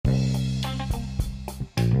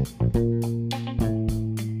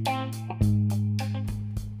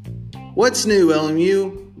What's new,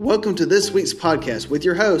 LMU? Welcome to this week's podcast with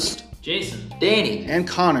your host, Jason, Danny, and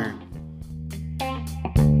Connor.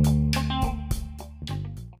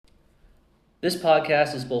 This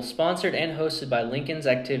podcast is both sponsored and hosted by Lincoln's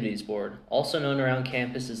Activities Board, also known around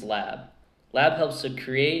campus as Lab. Lab helps to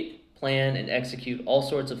create, plan, and execute all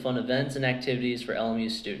sorts of fun events and activities for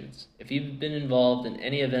LMU students. If you've been involved in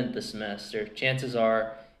any event this semester, chances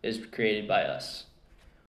are it is created by us.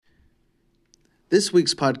 This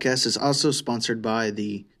week's podcast is also sponsored by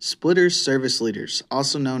the Splitters Service Leaders,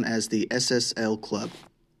 also known as the SSL Club.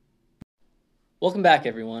 Welcome back,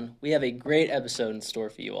 everyone. We have a great episode in store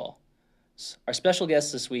for you all. Our special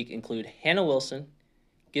guests this week include Hannah Wilson,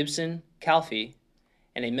 Gibson Calfee,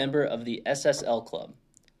 and a member of the SSL Club.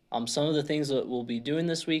 Some of the things that we'll be doing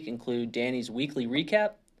this week include Danny's weekly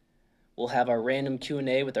recap. We'll have our random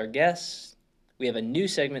Q&A with our guests. We have a new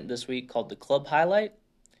segment this week called the Club Highlight.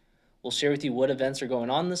 We'll share with you what events are going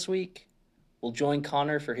on this week. We'll join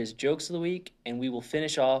Connor for his jokes of the week, and we will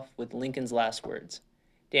finish off with Lincoln's last words.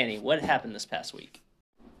 Danny, what happened this past week?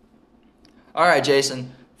 All right,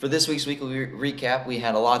 Jason. For this week's weekly recap, we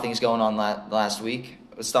had a lot of things going on last week.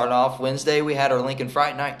 Starting off Wednesday, we had our Lincoln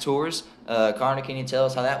Fright Night tours. Connor, can you tell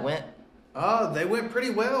us how that went? They went pretty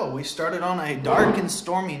well. We started on a dark and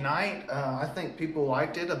stormy night. I think people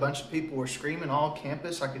liked it. A bunch of people were screaming all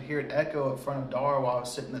campus. I could hear it echo up front of DAR while I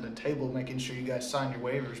was sitting at a table making sure you guys signed your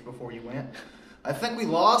waivers before you went. I think we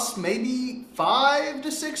lost maybe 5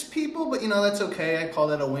 to 6 people, but that's okay. I call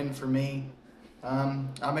that a win for me.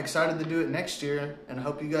 I'm excited to do it next year, and I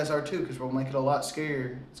hope you guys are too, because we'll make it a lot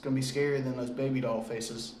scarier. It's going to be scarier than those baby doll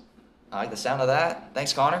faces. I like the sound of that.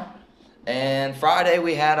 Thanks, Connor. And Friday,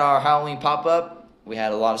 we had our Halloween pop-up. We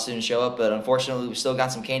had a lot of students show up, but unfortunately, we still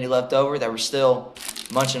got some candy left over that we're still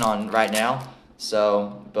munching on right now.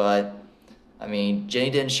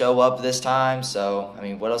 Jenny didn't show up this time, so,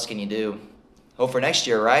 what else can you do? Hope for next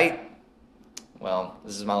year, right? Well,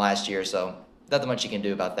 this is my last year, so nothing much you can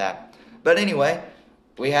do about that. But anyway,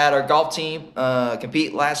 we had our golf team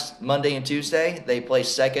compete last Monday and Tuesday. They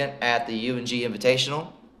placed second at the UNG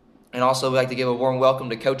Invitational. And also, we'd like to give a warm welcome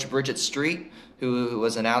to Coach Bridget Street, who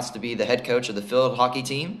was announced to be the head coach of the field hockey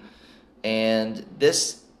team. And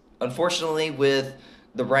this, unfortunately, with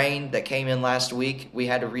the rain that came in last week, we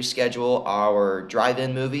had to reschedule our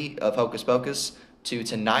drive-in movie of Hocus Pocus to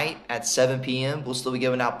tonight at 7 p.m. We'll still be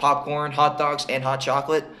giving out popcorn, hot dogs, and hot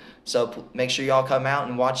chocolate. So make sure y'all come out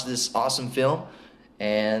and watch this awesome film.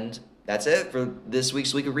 And that's it for this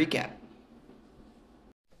week's Week of Recap.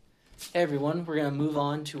 Hey everyone, we're going to move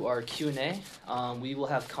on to our Q&A. We will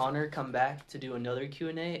have Connor come back to do another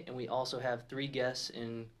Q&A, and we also have 3 guests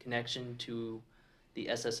in connection to the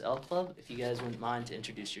SSL Club. If you guys wouldn't mind to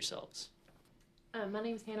introduce yourselves. My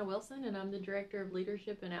name's Hannah Wilson, and I'm the Director of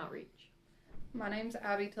Leadership and Outreach. My name's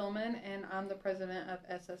Abby Tillman, and I'm the President of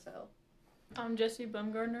SSL. I'm Jessie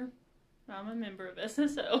Bumgardner. I'm a member of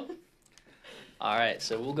SSL. All right,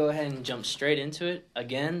 so we'll go ahead and jump straight into it.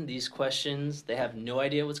 Again, these questions, they have no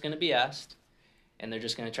idea what's going to be asked, and they're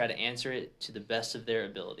just going to try to answer it to the best of their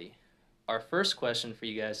ability. Our first question for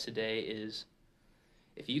you guys today is,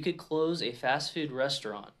 if you could close a fast food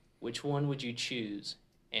restaurant, which one would you choose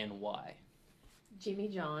and why? Jimmy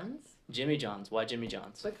John's. Jimmy John's. Why Jimmy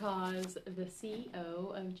John's? Because the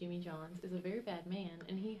CEO of Jimmy John's is a very bad man,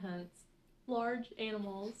 and he hunts large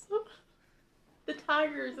animals. The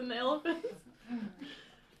tigers and the elephants.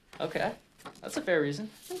 Okay, that's a fair reason.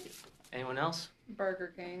 Anyone else?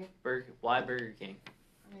 Burger King. Why Burger King?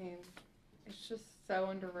 It's just so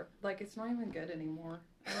it's not even good anymore.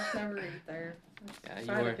 I just never eat there. Yeah, if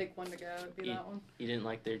I had to pick one to go, it'd be that one. You didn't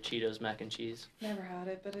like their Cheetos mac and cheese? Never had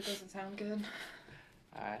it, but it doesn't sound good.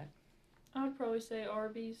 All right. I would probably say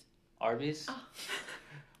Arby's. Arby's? Oh.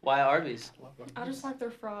 Why Arby's? I just like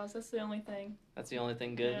their fries. That's the only thing. That's the only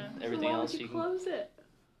thing good? Yeah. Everything so why else would you can... close it?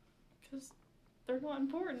 Because they're not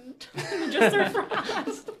important. Just their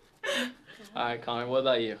fries. All right, Connor, what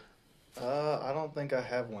about you? I don't think I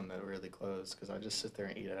have one that really closed because I just sit there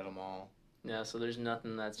and eat at them all. Yeah, so there's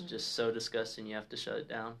nothing that's just so disgusting you have to shut it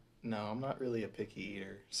down? No, I'm not really a picky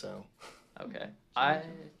eater, so. Okay.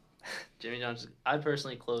 Jimmy John's, I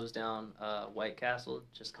personally closed down White Castle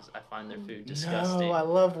just because I find their food disgusting. No, I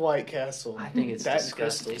love White Castle. I think it's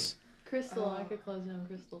disgusting. Crystal, I could close down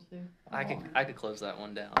Crystal too. I could close that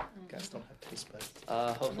one down. Guys don't have taste buds.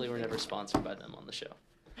 Hopefully we're never sponsored by them on the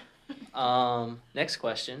show. Next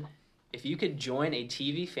question. If you could join a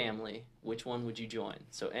TV family, which one would you join?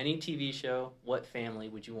 So any TV show, what family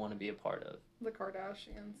would you want to be a part of? The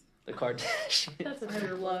Kardashians. The Kardashians. That's a I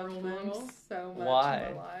terrible love role them model. so much Why?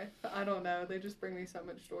 in my life. I don't know. They just bring me so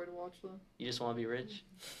much joy to watch them. You just want to be rich?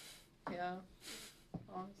 Yeah.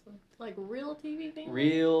 Honestly. Like real TV family?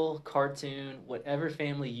 Real, cartoon, whatever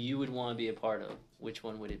family you would want to be a part of, which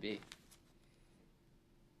one would it be?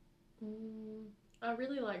 I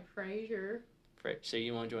really like Frasier. So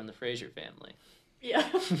you want to join the Frasier family? Yeah.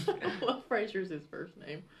 Well, Frasier's his first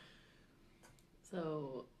name.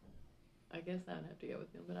 So, I guess I'd have to go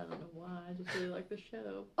with him, but I don't know why. I just really like the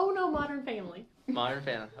show. Oh no, Modern Family. Modern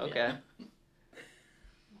Family. Okay.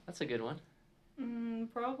 That's a good one.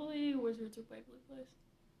 Probably Wizards of Waverly Place.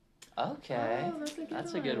 Okay. Oh,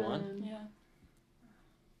 That's a good one. Yeah.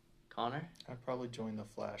 Connor? I'd probably join the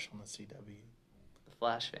Flash on the CW. The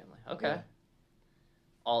Flash family. Okay. Yeah.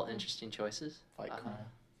 All interesting choices. Fight crime.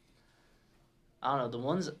 I don't know. The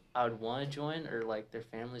ones I would want to join are like their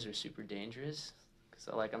families are super dangerous.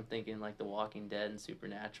 So like I'm thinking like The Walking Dead and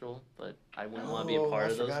Supernatural, but I wouldn't want to be a part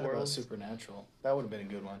of those I forgot about worlds. Supernatural. That would have been a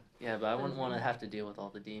good one. Yeah, but I wouldn't want to have to deal with all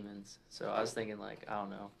the demons. So I was thinking like I don't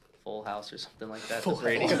know, Full House or something like that. Full The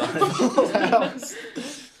Brady House. Bunch. Full House.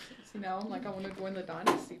 See, now I'm like, I want to join the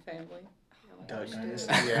Dynasty family. Doug Watched it.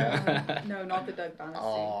 Dynasty, yeah. No, not the Doug Dynasty.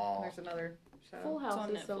 Aw. There's another show. Full House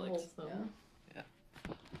on is so Netflix. wholesome.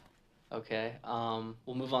 Okay.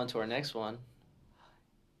 We'll move on to our next one.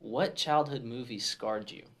 What childhood movie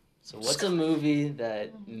scarred you? So what's a movie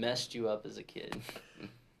that messed you up as a kid?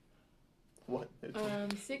 What?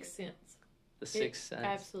 Sixth Sense. The Sixth Sense.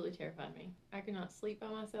 Absolutely terrified me. I could not sleep by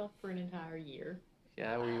myself for an entire year.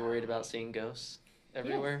 Yeah, were you worried about seeing ghosts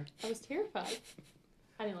everywhere? I was terrified.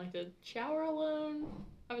 I didn't like to shower alone.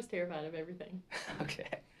 I was terrified of everything. Okay.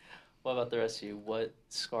 What about the rest of you? What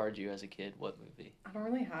scarred you as a kid? What movie? I don't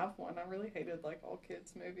really have one. I really hated like all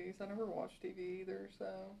kids movies. I never watched TV either, so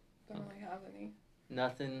don't really have any.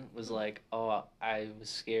 Nothing was like, oh, I was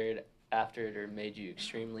scared after it or made you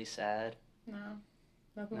extremely sad? No,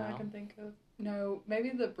 nothing No? I can think of. No, maybe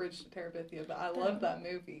The Bridge to Terabithia, but I love that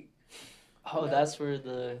movie. Oh, that's where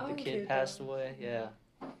the Oh, kid kid passed died. away? Yeah.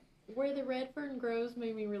 Where the red fern grows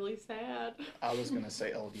made me really sad. I was going to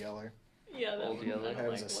say Old Yeller. Yeah, that Old one. Yeller. I don't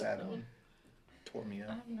That was like a sad that one. Tore me I up.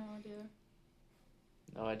 have no idea.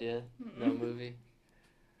 No idea? No movie?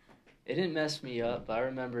 It didn't mess me up, but I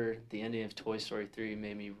remember the ending of Toy Story 3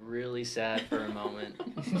 made me really sad for a moment.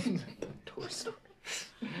 Toy Story.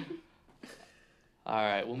 All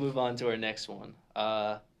right, we'll move on to our next one.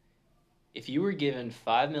 If you were given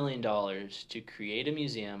 $5 million to create a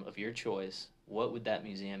museum of your choice, what would that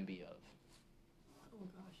museum be of? Oh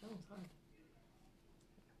gosh, that was hard.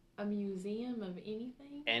 A museum of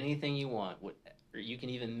anything? Anything you want. Or you can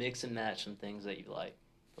even mix and match some things that you like.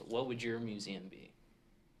 But what would your museum be?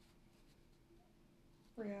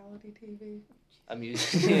 Reality TV. A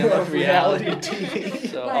museum of reality. TV.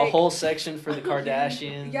 So a Like- whole section for the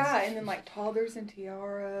Kardashians. Yeah, and then like toddlers and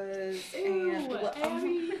tiaras and Ew,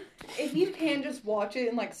 Abby. if you can just watch it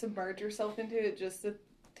and like submerge yourself into it just to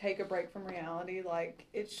take a break from reality, like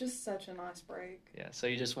it's just such a nice break. Yeah, so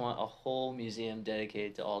you just want a whole museum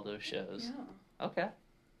dedicated to all those shows. Yeah. Okay.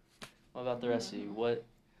 What about the rest of you? What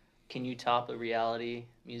can you top a reality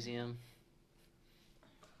museum?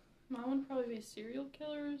 Mine would probably be serial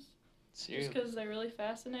killers, Serious. just because they really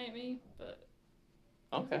fascinate me. But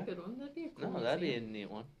That's Okay. a good one. That'd be a cool No, that'd be a museum. neat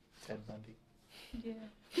one. Ted Bundy. yeah,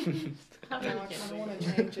 I I really kind can't of think want of to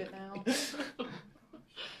it. change it now.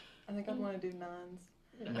 I think I'd want to do nuns.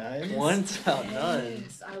 Nuns? One's about nuns.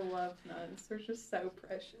 Yes, I love nuns. They're just so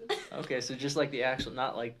precious. Okay, so just like the actual,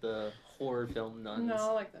 not like the horror film nuns. No,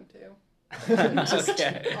 I like them too.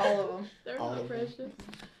 Okay. All of them. They're All not of them. precious.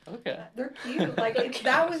 Okay. They're cute. Like if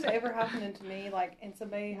that was ever happening to me, like, and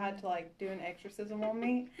somebody had to like do an exorcism on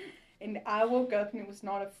me, and I woke up and it was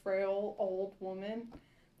not a frail old woman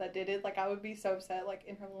that did it. Like I would be so upset, like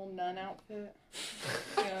in her little nun outfit.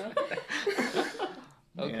 Yeah.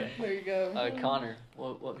 Okay. There you go. Connor,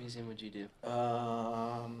 what museum would you do?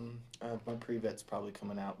 My pre-vet's probably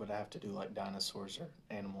coming out, but I have to do like dinosaurs or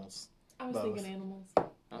animals. I was Both. thinking animals.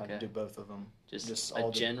 Okay. I'd do both of them. Just all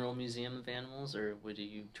a the- general museum of animals, or would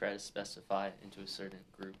you try to specify it into a certain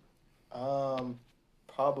group?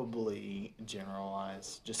 Probably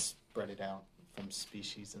generalize, just spread it out from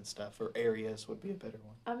species and stuff, or areas would be a better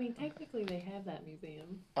one. I mean, technically they have that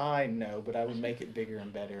museum. I know, but I would make it bigger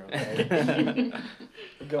and better, okay?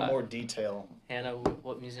 Go more detail. Hannah,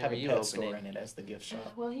 what museum Have are a you pet opening? store in it as the gift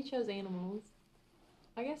shop. Well, he chose animals.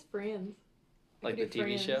 I guess Friends. We Like could the do TV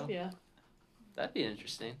Friends, show? Yeah. That'd be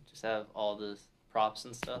interesting. Just have all the props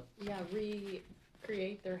and stuff. Yeah,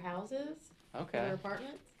 recreate their houses, Okay. their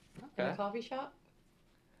apartments, and Okay. a coffee shop.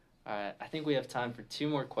 All right. I think we have time for two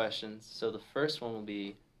more questions. So the first one will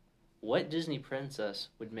be, What Disney princess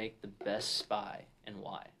would make the best spy and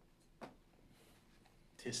why?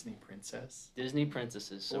 Disney princess. Disney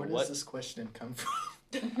princesses. So Where does this question come from?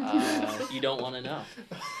 You don't want to know.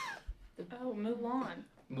 Oh, Mulan.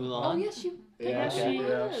 Mulan? Oh, yes, you. Yeah,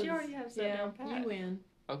 Okay. She already has that Yeah, down pat. you win.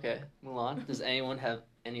 Okay, Mulan. Does anyone have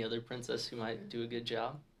any other princess who might do a good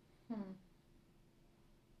job?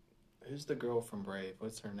 Who's the girl from Brave?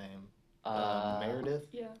 What's her name? Meredith?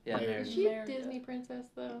 Yeah. Yeah, Meredith. Is Meredith. she a Meredith. Disney princess,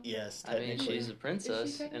 though? Yes, I mean, technically. she's a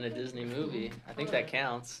princess in a technically? Disney movie. I think that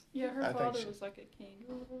counts. Yeah, her I think father she- was like a king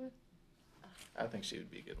or whatever. I think she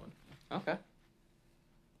would be a good one. Okay.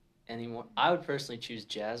 Any more? I would personally choose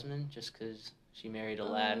Jasmine just because she married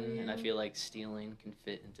Aladdin, and I yeah. feel like stealing can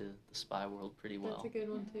fit into the spy world pretty well. That's a good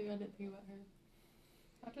one, too. I didn't think about her.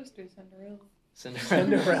 I'll just do Cinderella.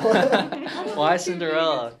 Cinderella. Why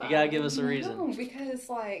Cinderella? You gotta give us a reason. No, because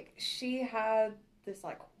like she had this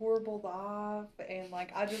like horrible life, and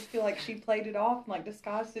like I just feel like she played it off and like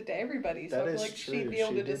disguised it to everybody. So That I feel is like true. she'd be able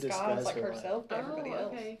She to did disguise disguise like her life. herself to everybody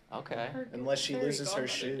else. Okay. Okay. Her Unless she fairy loses her godmother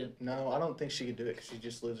shoe. did. No, I don't think she could do it because she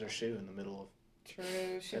just loses her shoe in the middle of.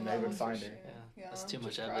 True, she And might they would lose find her her. shit. Yeah, that's too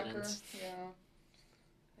much just crack her. evidence. Yeah,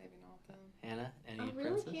 maybe not then. Hannah, any I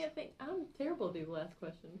really princess? can't think. I'm terrible at these last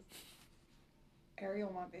questions.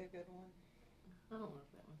 Ariel might be a good one. I don't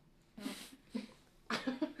like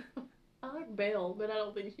that one. I like Belle, but I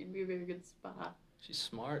don't think she'd be a very good spy. She's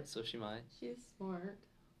smart, so she might. She's smart.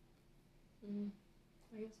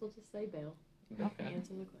 I guess we'll just say Belle. Okay.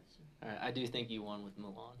 Answer the question. All right, I do think you won with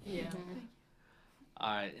Mulan. Yeah.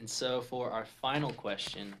 All right, and so for our final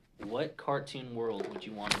question, what cartoon world would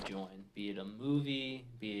you want to join? Be it a movie,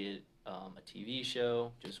 be it a TV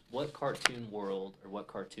show, just what cartoon world or what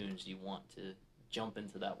cartoons do you want to jump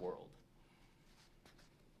into that world?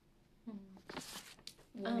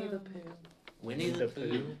 Winnie the Um, Pooh. Winnie the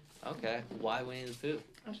Pooh. Okay, why Winnie the Pooh?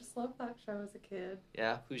 I just loved that show as a kid.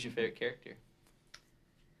 Yeah, who's your favorite character?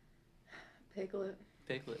 Piglet.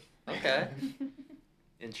 Piglet. Okay,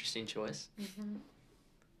 interesting choice.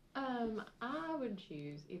 I would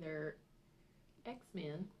choose either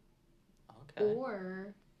X-Men Okay.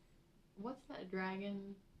 or what's that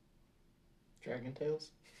dragon? Dragon Tales?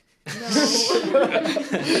 No.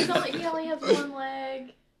 He only has one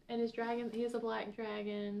leg, and his dragon. He has a black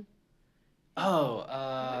dragon. Oh,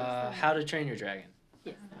 How to Train Your Dragon.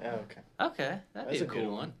 Yes. Oh, okay. Okay, that'd That's be a a good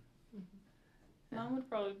cool one. Mine would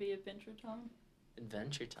probably be Adventure Time.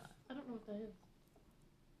 Adventure Time. I don't know what that is.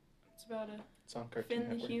 It's about It's on Cartoon Finn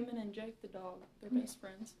the Network. human and Jake the dog. They're best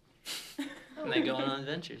friends. And they go on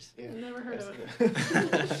adventures. Yeah. Never heard of it.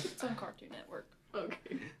 It's on Cartoon Network.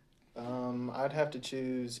 Okay. I'd have to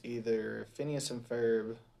choose either Phineas and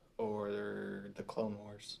Ferb or the Clone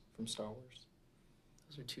Wars from Star Wars.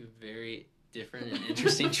 Those are two very different and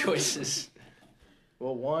interesting choices.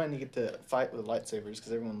 Well, one, you get to fight with lightsabers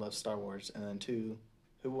because everyone loves Star Wars, and then two,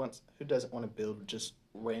 who doesn't want to build just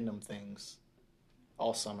random things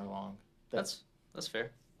all summer long? That's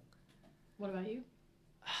fair. What about you?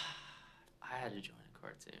 I had to join a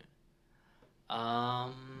cartoon.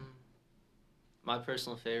 My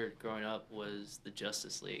personal favorite growing up was the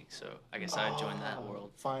Justice League, so I guess I'd join that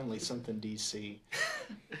world. Finally, something DC.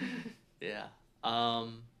 Yeah.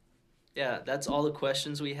 Yeah, that's all the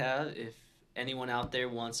questions we have. If anyone out there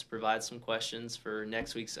wants to provide some questions for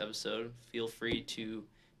next week's episode, feel free to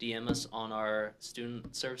DM us on our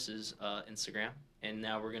Student Services Instagram. And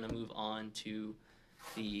now we're going to move on to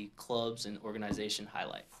the clubs and organization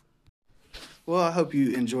highlight. Well, I hope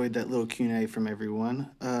you enjoyed that little Q&A from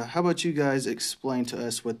everyone. How about you guys explain to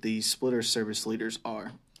us what the splitter service leaders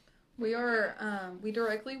are? We are we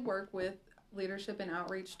directly work with leadership and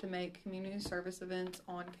outreach to make community service events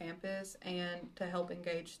on campus and to help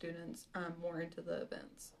engage students more into the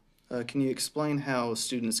events. Can you explain how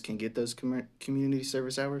students can get those community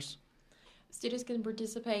service hours? Students can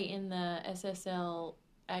participate in the SSL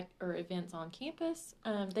or events on campus.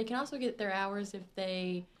 They can also get their hours if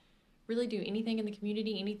they really do anything in the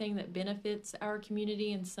community, anything that benefits our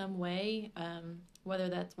community in some way, whether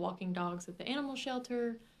that's walking dogs at the animal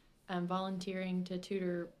shelter, volunteering to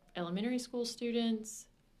tutor elementary school students,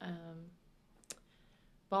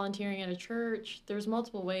 volunteering at a church. There's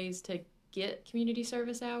multiple ways to get community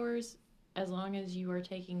service hours as long as you are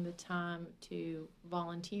taking the time to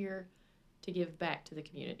volunteer to give back to the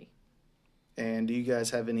community. And do you guys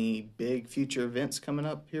have any big future events coming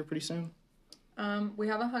up here pretty soon? We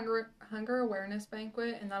have a hunger awareness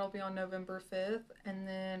banquet, and that'll be on November 5th. And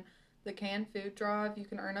then the canned food drive, you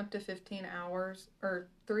can earn up to 15 hours or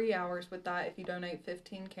 3 hours with that if you donate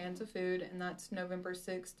 15 cans of food, and that's November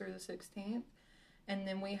 6th through the 16th. And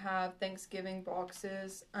then we have Thanksgiving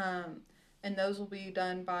boxes and those will be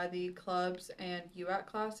done by the clubs and UAC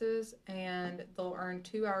classes, and they'll earn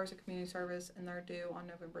 2 hours of community service, and they're due on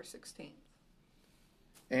November 16th.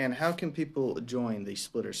 And how can people join the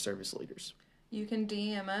Splitter Service Leaders? You can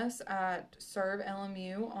DM us at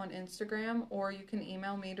servelmu on Instagram, or you can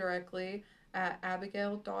email me directly at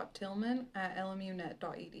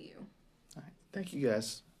abigail.tillman@lmunet.edu. All right. Thank you,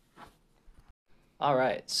 guys. All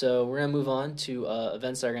right, so we're going to move on to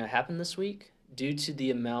events that are going to happen this week. Due to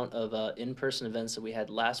the amount of in-person events that we had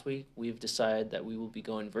last week, we've decided that we will be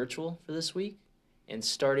going virtual for this week. And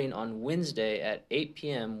starting on Wednesday at 8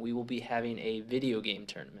 p.m., we will be having a video game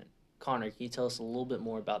tournament. Connor, can you tell us a little bit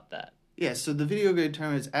more about that? Yeah, so the video game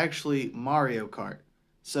tournament is actually Mario Kart.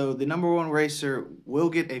 So the number one racer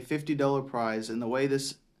will get a $50 prize, and the way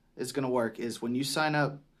this is going to work is when you sign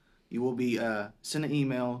up, you will be sent an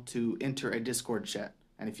email to enter a Discord chat.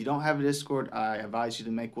 And if you don't have a Discord, I advise you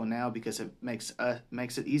to make one now because it makes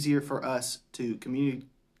it easier for us to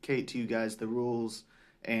communicate to you guys the rules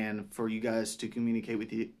and for you guys to communicate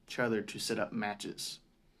with each other to set up matches.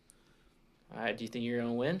 All right, do you think you're going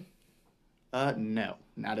to win? No,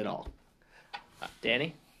 not at all.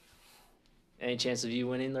 Danny? Any chance of you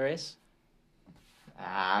winning the race?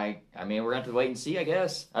 I mean, we're going to have to wait and see, I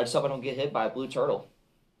guess. I just hope I don't get hit by a blue turtle.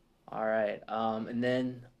 All right, and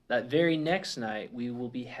then that very next night, we will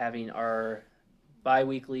be having our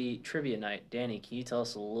bi-weekly trivia night. Danny, can you tell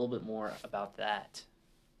us a little bit more about that?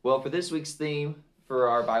 Well, for this week's theme for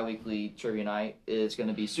our bi-weekly trivia night, it's going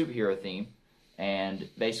to be superhero theme. And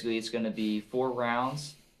basically, it's going to be 4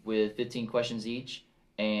 rounds with 15 questions each.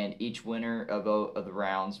 And each winner of the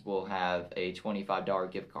rounds will have a $25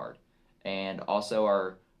 gift card. And also,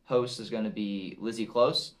 our host is going to be Lizzie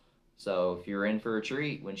Close. So if you're in for a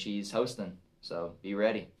treat when she's hosting, so be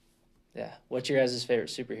ready. Yeah. What's your guys' favorite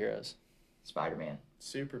superheroes? Spider-Man.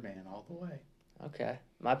 Superman all the way. Okay.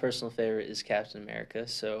 My personal favorite is Captain America.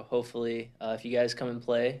 So hopefully, if you guys come and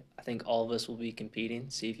play, I think all of us will be competing.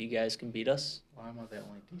 See if you guys can beat us. Why am I the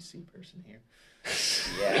only DC person here?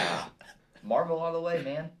 Yeah. Marvel all the way,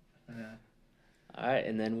 man. Yeah. All right,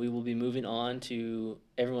 and then we will be moving on to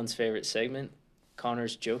everyone's favorite segment,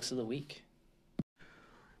 Connor's Jokes of the Week.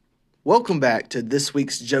 Welcome back to this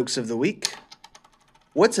week's Jokes of the Week.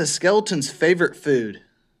 What's a skeleton's favorite food?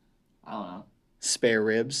 I don't know. Spare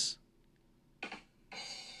ribs.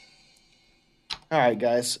 All right,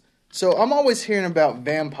 guys. So I'm always hearing about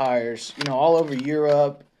vampires, all over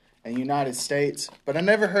Europe and United States, but I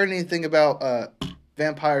never heard anything about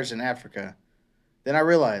vampires in Africa. Then I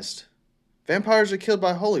realized vampires are killed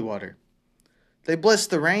by holy water. They bless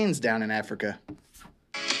the rains down in Africa.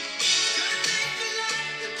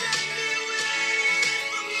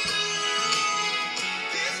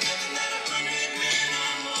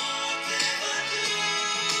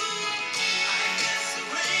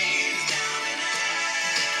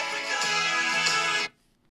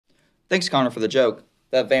 Thanks, Connor, for the joke.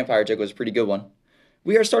 That vampire joke was a pretty good one.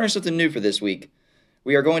 We are starting something new for this week.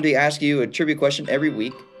 We are going to ask you a trivia question every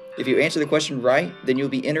week. If you answer the question right, then you'll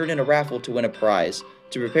be entered in a raffle to win a prize.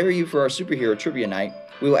 To prepare you for our superhero trivia night,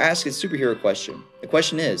 we will ask a superhero question. The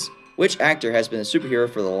question is, which actor has been a superhero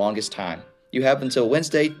for the longest time? You have until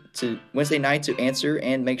Wednesday night to answer,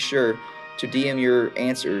 and make sure to DM your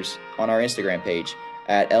answers on our Instagram page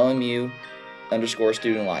at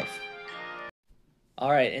LMU_studentlife. All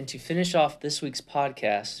right, and to finish off this week's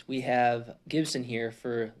podcast, we have Gibson here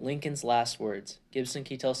for Lincoln's Last Words. Gibson,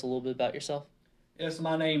 can you tell us a little bit about yourself? Yes,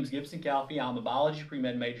 my name's Gibson Calfee. I'm a biology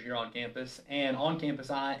pre-med major here on campus. And on campus,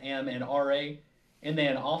 I am an RA. And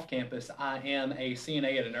then off campus, I am a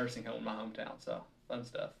CNA at a nursing home in my hometown. So, fun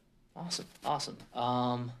stuff. Awesome.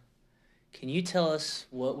 Can you tell us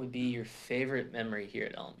what would be your favorite memory here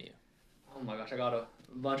at LMU? Oh my gosh, I got a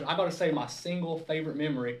bunch. I got to say my single favorite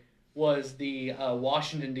memory was the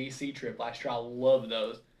Washington, D.C. trip last year. I love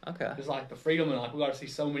those. Okay. Just like the freedom, and we got to see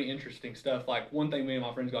so many interesting stuff. Like one thing me and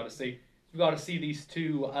my friends got to see, we got to see these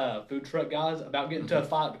 2 food truck guys about getting into a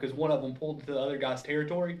fight because one of them pulled into the other guy's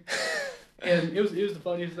territory. And it was the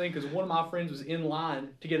funniest thing because one of my friends was in line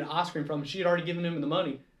to get an ice cream from him. She had already given him the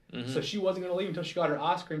money. So she wasn't going to leave until she got her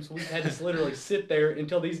ice cream. So we had to literally sit there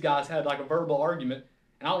until these guys had like a verbal argument.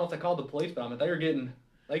 And I don't know if they called the police, but I mean,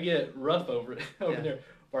 they get rough over it over there.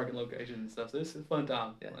 Parking locations and stuff. So it's a fun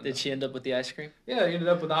time. Yeah. Did she end up with the ice cream? Yeah, ended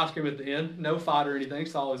up with ice cream at the end. No fight or anything.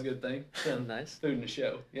 It's always a good thing. Nice. Food in the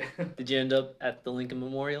show. Yeah. Did you end up at the Lincoln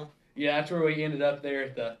Memorial? Yeah, that's where we ended up there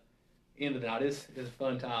at the end of the night. It's a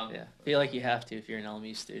fun time. Yeah. I feel like you have to if you're an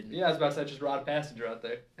LMU student. Yeah, I was about to say just rite of passage right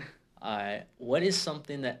there. All right. What is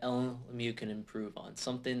something that LMU can improve on?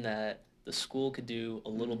 Something that the school could do a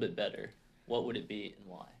little bit better? What would it be and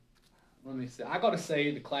why? Let me see. I got to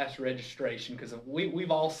say the class registration because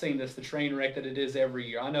we've all seen this, the train wreck that it is every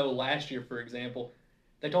year. I know last year, for example,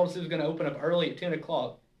 they told us it was going to open up early at 10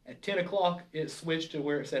 o'clock. At 10 o'clock, it switched to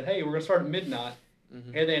where it said, hey, we're going to start at midnight.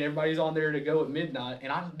 Mm-hmm. And then everybody's on there to go at midnight.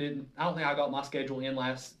 And I don't think I got my schedule in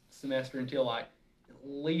last semester until like at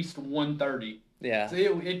least 1:30. Yeah. So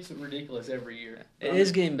it's ridiculous every year. It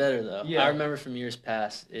is getting better, though. Yeah. I remember from years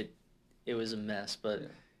past, it was a mess, but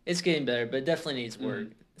it's getting better, but it definitely needs work.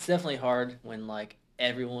 Mm-hmm. It's definitely hard when, like,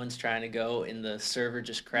 everyone's trying to go and the server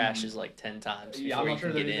just crashes, like, 10 times Yeah, I'm before you not sure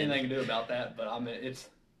can there's get in. anything they can do about that, but I mean, it's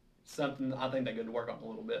something I think they could work on a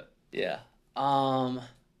little bit. Yeah.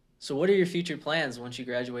 So what are your future plans once you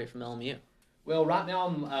graduate from LMU? Well, right now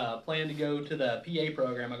I'm planning to go to the PA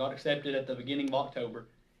program. I got accepted at the beginning of October.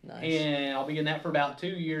 Nice. And I'll be in that for about 2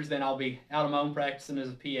 years. Then I'll be out on my own practicing as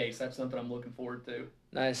a PA, so that's something I'm looking forward to.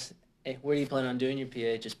 Nice. Hey, where do you plan on doing your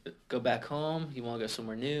PA? Just go back home? You want to go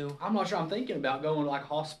somewhere new? I'm not sure. I'm thinking about going to like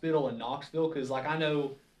hospital in Knoxville because like I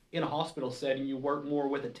know in a hospital setting you work more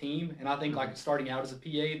with a team, and I think like starting out as a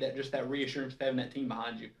PA, that reassurance of having that team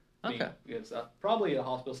behind you. Okay. Good stuff. Probably a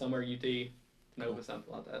hospital somewhere, UT, Nova,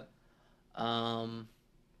 something like that.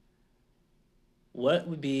 What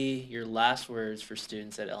would be your last words for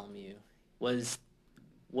students at LMU?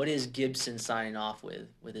 What is Gibson signing off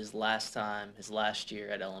with his last year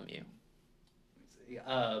at LMU?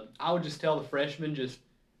 I would just tell the freshmen, just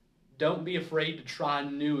don't be afraid to try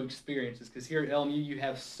new experiences because here at LMU you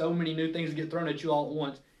have so many new things that get thrown at you all at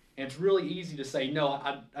once, and it's really easy to say, no,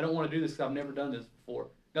 I don't want to do this because I've never done this before.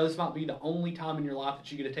 No, this might be the only time in your life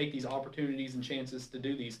that you get to take these opportunities and chances to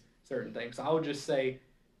do these certain things. So I would just say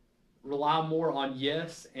rely more on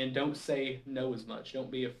yes and don't say no as much. Don't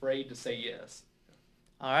be afraid to say yes.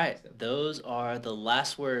 All right. Those are the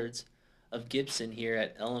last words of Gibson here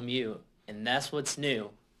at LMU, and that's what's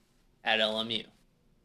new at LMU.